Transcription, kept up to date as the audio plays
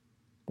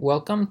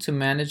Welcome to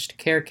Managed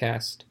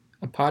Carecast,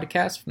 a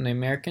podcast from the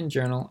American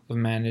Journal of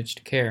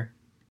Managed Care.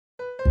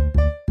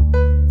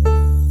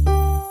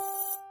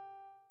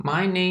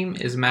 My name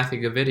is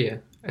Matthew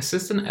Gavidia,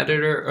 Assistant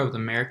Editor of the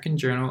American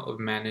Journal of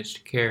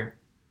Managed Care.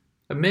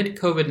 Amid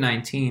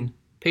COVID-19,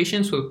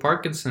 patients with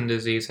Parkinson's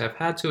disease have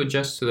had to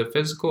adjust to the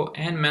physical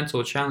and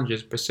mental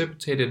challenges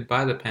precipitated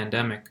by the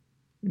pandemic.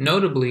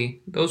 Notably,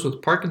 those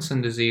with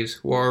Parkinson's disease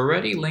who are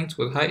already linked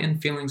with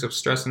heightened feelings of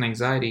stress and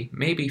anxiety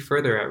may be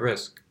further at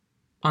risk.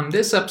 On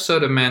this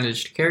episode of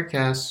Managed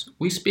Carecast,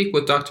 we speak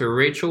with Dr.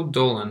 Rachel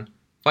Dolan,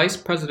 Vice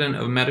President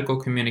of Medical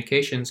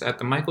Communications at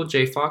the Michael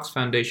J. Fox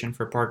Foundation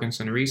for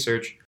Parkinson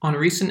Research, on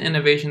recent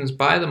innovations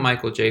by the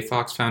Michael J.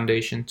 Fox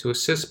Foundation to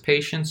assist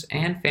patients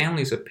and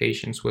families of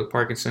patients with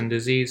Parkinson's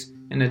disease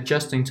in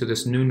adjusting to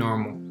this new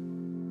normal.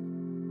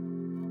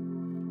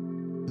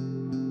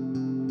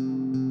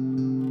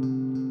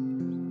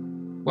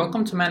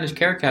 Welcome to Managed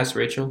Carecast,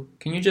 Rachel.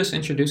 Can you just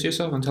introduce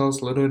yourself and tell us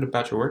a little bit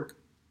about your work?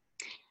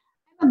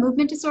 I'm a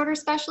movement disorder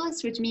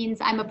specialist, which means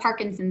I'm a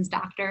Parkinson's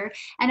doctor,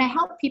 and I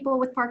help people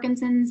with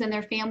Parkinson's and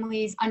their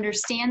families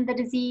understand the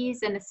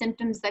disease and the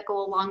symptoms that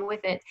go along with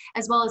it,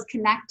 as well as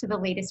connect to the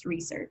latest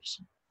research.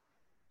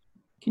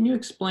 Can you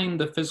explain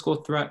the physical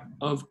threat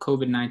of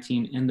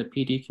COVID-19 in the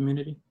PD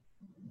community?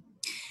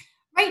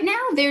 Right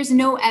now, there's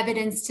no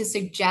evidence to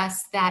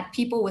suggest that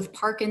people with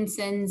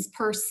Parkinson's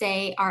per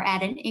se are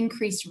at an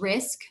increased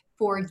risk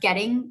for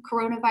getting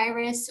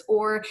coronavirus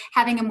or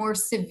having a more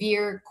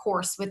severe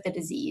course with the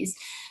disease.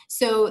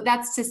 So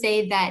that's to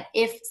say that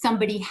if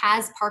somebody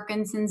has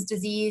Parkinson's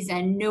disease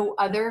and no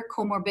other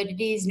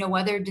comorbidities, no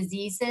other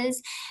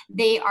diseases,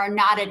 they are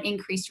not at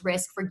increased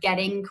risk for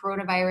getting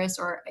coronavirus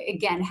or,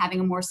 again, having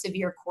a more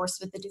severe course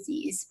with the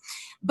disease.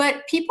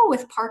 But people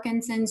with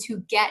Parkinson's who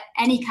get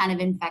any kind of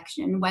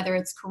infection, whether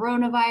it's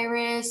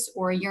coronavirus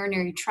or a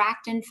urinary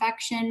tract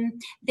infection,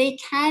 they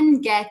can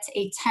get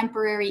a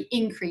temporary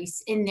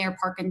increase in their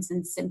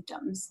Parkinson's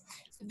symptoms.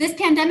 This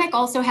pandemic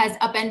also has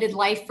upended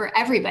life for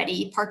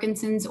everybody,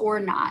 Parkinson's or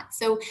not.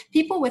 So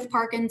people with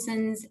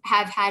Parkinson's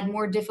have had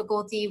more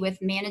difficulty with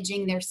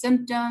managing their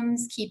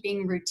symptoms,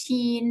 keeping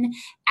routine,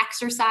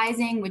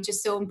 exercising, which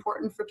is so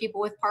important for people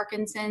with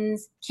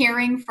Parkinson's,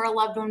 caring for a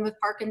loved one with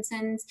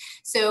Parkinson's.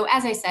 So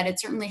as I said, it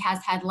certainly has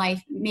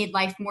made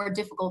life more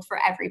difficult for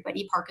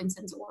everybody,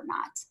 Parkinson's or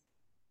not.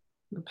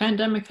 The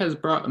pandemic has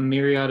brought a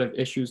myriad of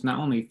issues, not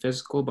only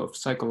physical, but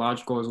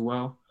psychological as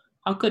well.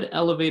 How could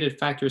elevated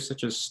factors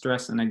such as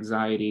stress and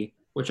anxiety,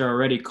 which are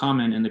already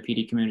common in the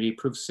PD community,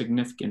 prove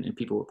significant in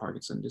people with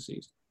Parkinson's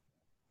disease?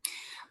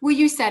 Well,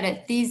 you said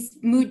it. These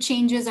mood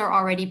changes are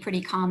already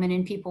pretty common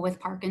in people with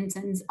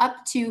Parkinson's.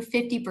 Up to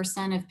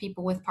 50% of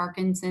people with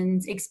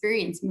Parkinson's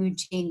experience mood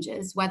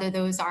changes, whether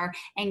those are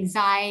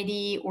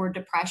anxiety or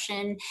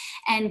depression.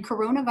 And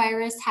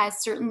coronavirus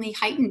has certainly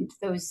heightened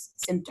those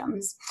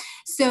symptoms.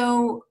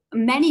 So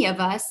many of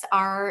us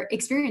are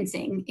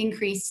experiencing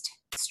increased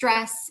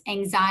stress,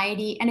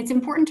 anxiety, and it's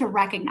important to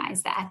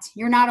recognize that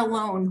you're not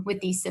alone with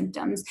these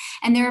symptoms.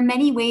 And there are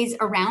many ways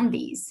around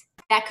these.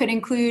 That could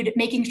include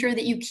making sure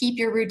that you keep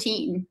your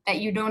routine, that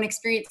you don't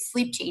experience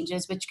sleep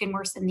changes, which can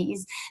worsen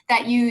these,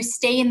 that you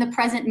stay in the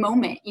present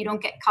moment. You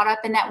don't get caught up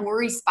in that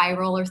worry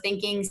spiral or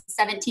thinking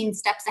 17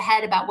 steps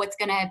ahead about what's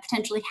going to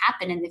potentially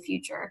happen in the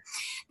future,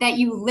 that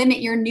you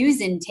limit your news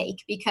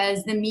intake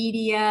because the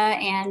media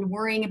and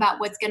worrying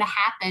about what's going to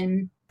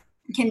happen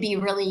can be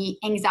really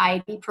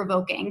anxiety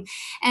provoking.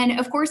 And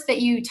of course that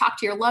you talk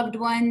to your loved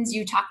ones,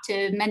 you talk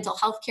to mental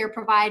health care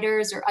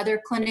providers or other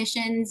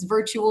clinicians.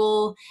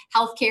 Virtual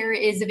healthcare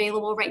is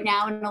available right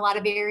now in a lot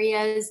of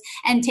areas,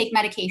 and take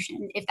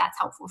medication if that's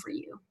helpful for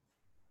you.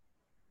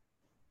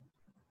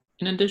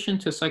 In addition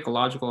to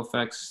psychological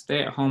effects,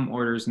 stay-at-home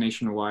orders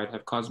nationwide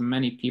have caused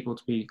many people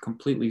to be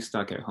completely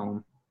stuck at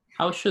home.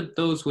 How should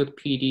those with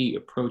PD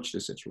approach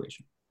the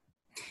situation?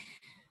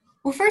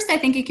 Well, first, I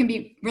think it can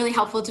be really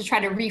helpful to try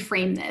to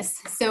reframe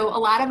this. So a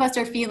lot of us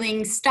are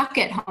feeling stuck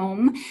at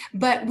home,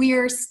 but we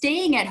are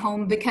staying at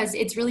home because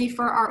it's really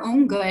for our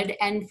own good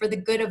and for the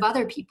good of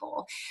other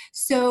people.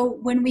 So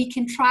when we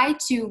can try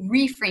to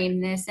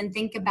reframe this and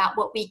think about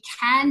what we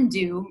can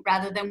do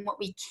rather than what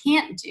we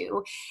can't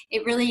do,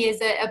 it really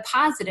is a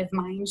positive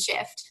mind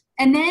shift.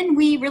 And then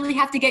we really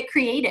have to get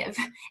creative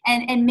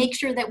and make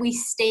sure that we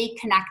stay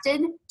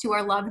connected to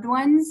our loved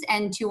ones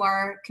and to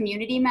our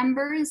community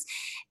members,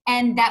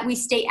 and that we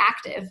stay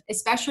active,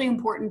 especially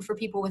important for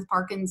people with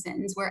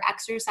Parkinson's, where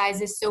exercise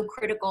is so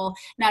critical,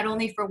 not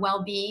only for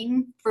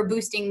well-being, for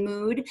boosting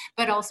mood,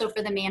 but also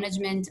for the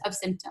management of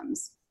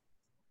symptoms.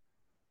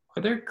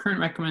 Are there current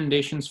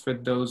recommendations for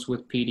those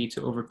with PD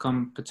to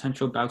overcome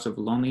potential bouts of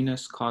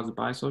loneliness caused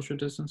by social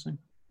distancing?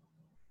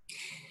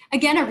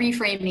 Again, a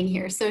reframing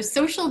here. So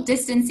social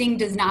distancing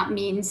does not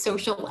mean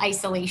social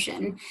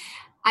isolation.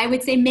 I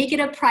would say make it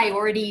a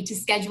priority to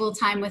schedule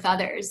time with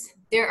others,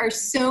 There are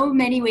so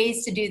many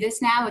ways to do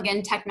this now.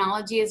 Again,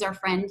 technology is our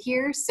friend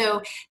here.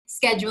 So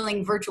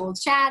scheduling virtual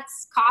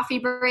chats, coffee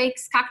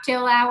breaks,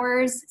 cocktail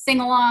hours,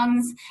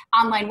 sing-alongs,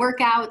 online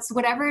workouts,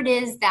 whatever it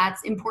is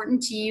that's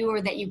important to you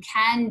or that you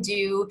can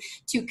do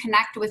to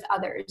connect with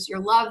others, your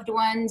loved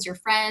ones, your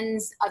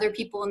friends, other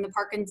people in the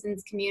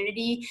Parkinson's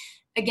community.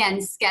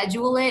 Again,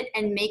 schedule it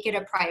and make it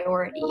a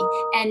priority.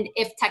 And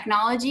if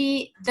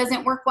technology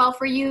doesn't work well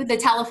for you, the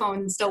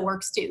telephone still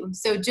works too.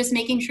 So just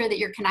making sure that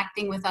you're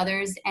connecting with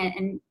others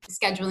and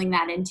scheduling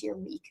that into your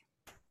week.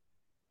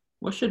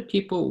 What should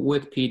people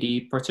with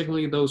PD,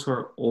 particularly those who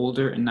are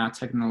older and not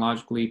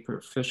technologically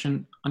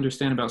proficient,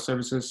 understand about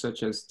services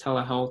such as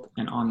telehealth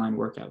and online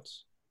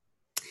workouts?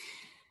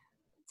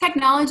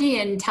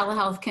 Technology and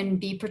telehealth can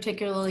be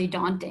particularly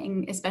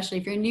daunting, especially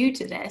if you're new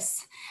to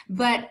this.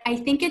 But I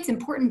think it's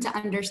important to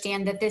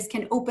understand that this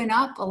can open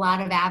up a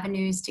lot of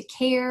avenues to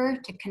care,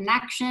 to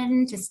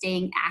connection, to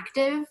staying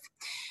active.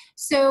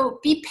 So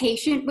be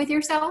patient with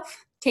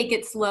yourself. Take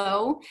it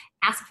slow,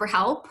 ask for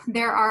help.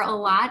 There are a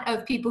lot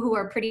of people who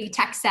are pretty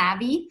tech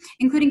savvy,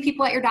 including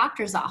people at your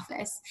doctor's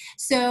office.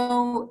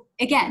 So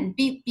again,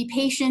 be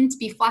patient,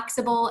 be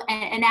flexible,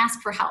 and ask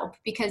for help,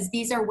 because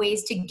these are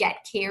ways to get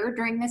care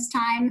during this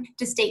time,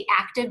 to stay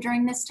active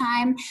during this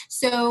time.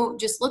 So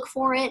just look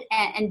for it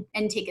and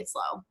take it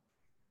slow.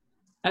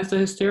 As the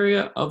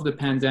hysteria of the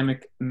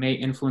pandemic may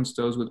influence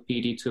those with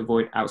PD to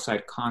avoid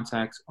outside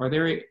contacts, are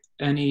there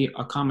any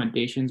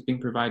accommodations being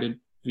provided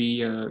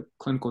via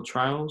clinical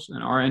trials,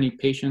 and are any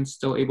patients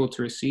still able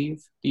to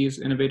receive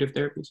these innovative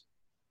therapies?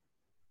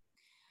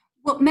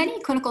 Well, many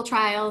clinical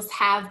trials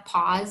have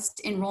paused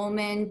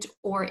enrollment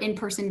or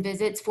in-person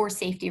visits for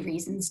safety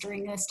reasons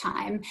during this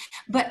time,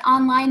 but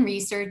online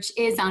research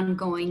is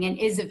ongoing and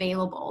is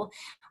available.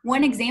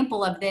 One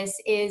example of this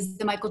is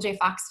the Michael J.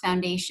 Fox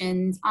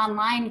Foundation's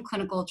online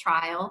clinical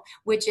trial,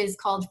 which is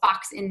called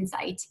Fox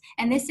Insight.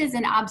 And this is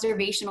an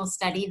observational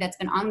study that's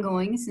been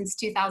ongoing since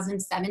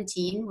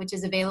 2017, which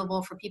is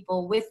available for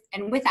people with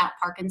and without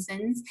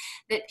Parkinson's,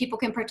 that people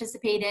can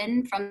participate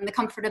in from the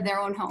comfort of their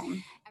own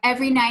home.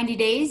 Every 90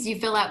 days, you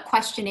fill out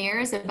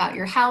questionnaires about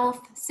your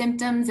health,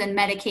 symptoms, and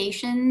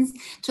medications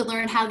to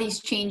learn how these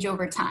change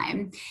over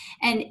time.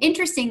 And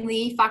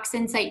interestingly, Fox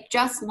Insight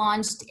just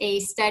launched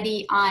a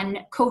study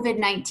on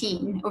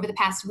COVID-19 over the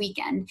past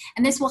weekend.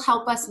 And this will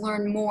help us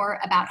learn more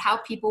about how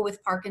people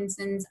with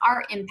Parkinson's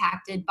are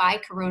impacted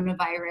by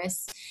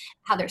coronavirus,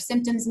 how their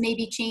symptoms may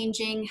be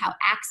changing, how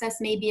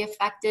access may be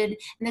affected.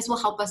 And this will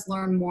help us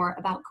learn more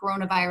about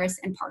coronavirus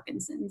and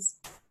Parkinson's.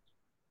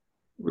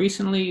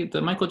 Recently,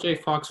 the Michael J.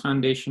 Fox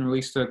Foundation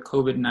released a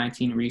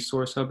COVID-19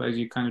 resource hub, as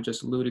you kind of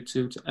just alluded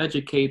to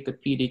educate the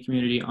PD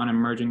community on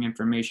emerging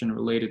information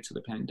related to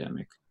the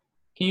pandemic.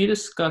 Can you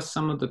discuss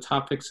some of the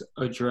topics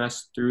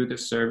addressed through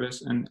this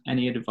service and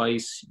any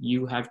advice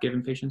you have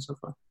given patients so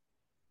far?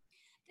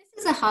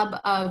 This is a hub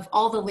of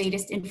all the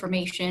latest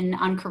information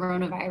on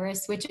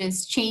coronavirus, which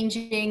is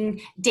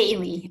changing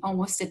daily,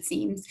 almost it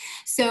seems.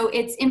 So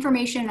it's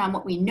information on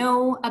what we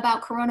know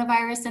about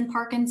coronavirus and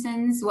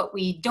Parkinson's, what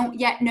we don't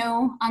yet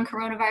know on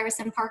coronavirus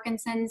and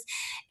Parkinson's.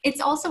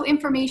 It's also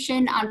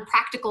information on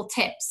practical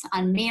tips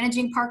on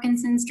managing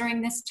Parkinson's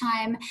during this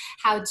time,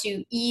 how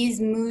to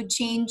ease mood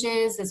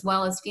changes as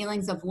well as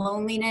feelings of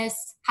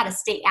loneliness, how to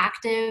stay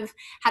active,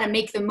 how to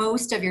make the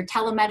most of your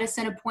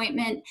telemedicine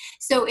appointment.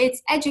 So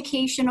it's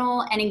educational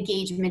and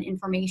engagement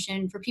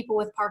information for people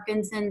with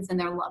Parkinson's and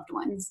their loved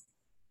ones.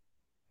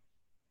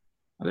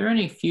 Are there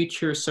any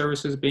future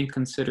services being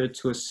considered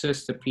to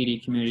assist the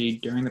PD community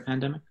during the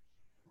pandemic?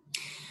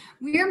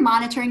 We are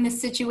monitoring the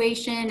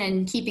situation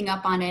and keeping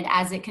up on it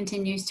as it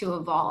continues to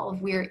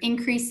evolve. We're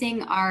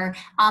increasing our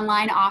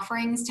online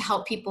offerings to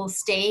help people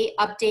stay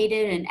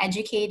updated and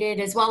educated,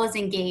 as well as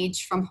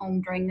engaged from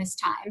home during this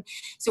time.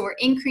 So we're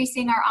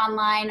increasing our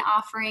online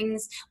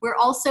offerings. We're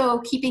also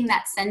keeping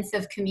that sense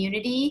of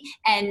community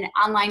and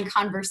online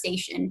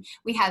conversation.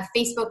 We have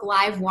Facebook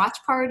Live watch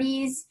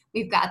parties.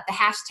 We've got the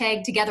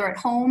hashtag Together at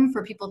Home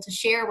for people to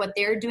share what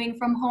they're doing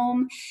from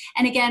home.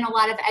 And again, a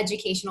lot of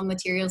educational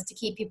materials to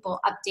keep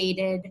people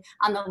updated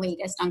on the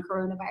latest on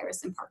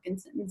coronavirus and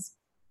Parkinson's.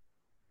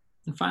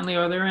 And finally,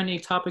 are there any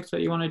topics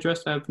that you want to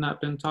address that have not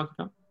been talked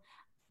about?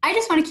 I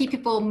just want to keep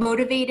people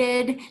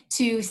motivated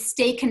to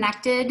stay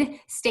connected,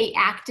 stay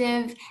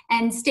active,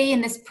 and stay in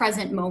this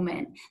present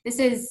moment. This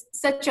is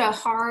such a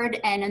hard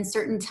and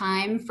uncertain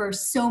time for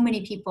so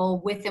many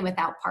people with and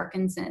without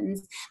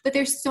Parkinson's, but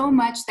there's so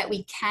much that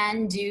we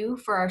can do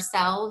for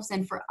ourselves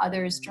and for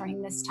others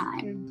during this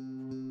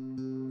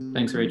time.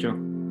 Thanks, Rachel.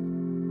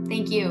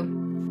 Thank you.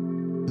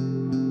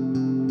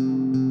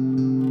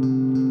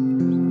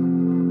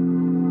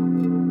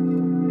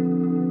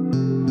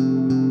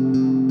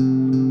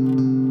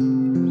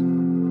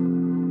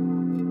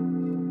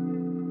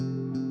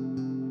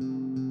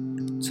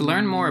 To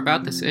learn more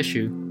about this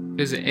issue,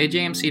 visit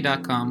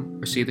ajmc.com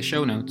or see the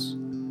show notes.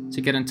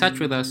 To get in touch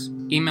with us,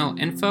 email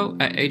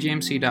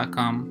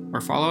info@ajmc.com or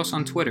follow us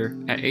on Twitter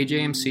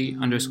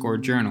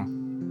 @ajmc_journal.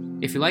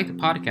 If you like the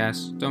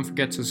podcast, don't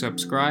forget to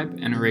subscribe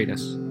and rate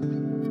us.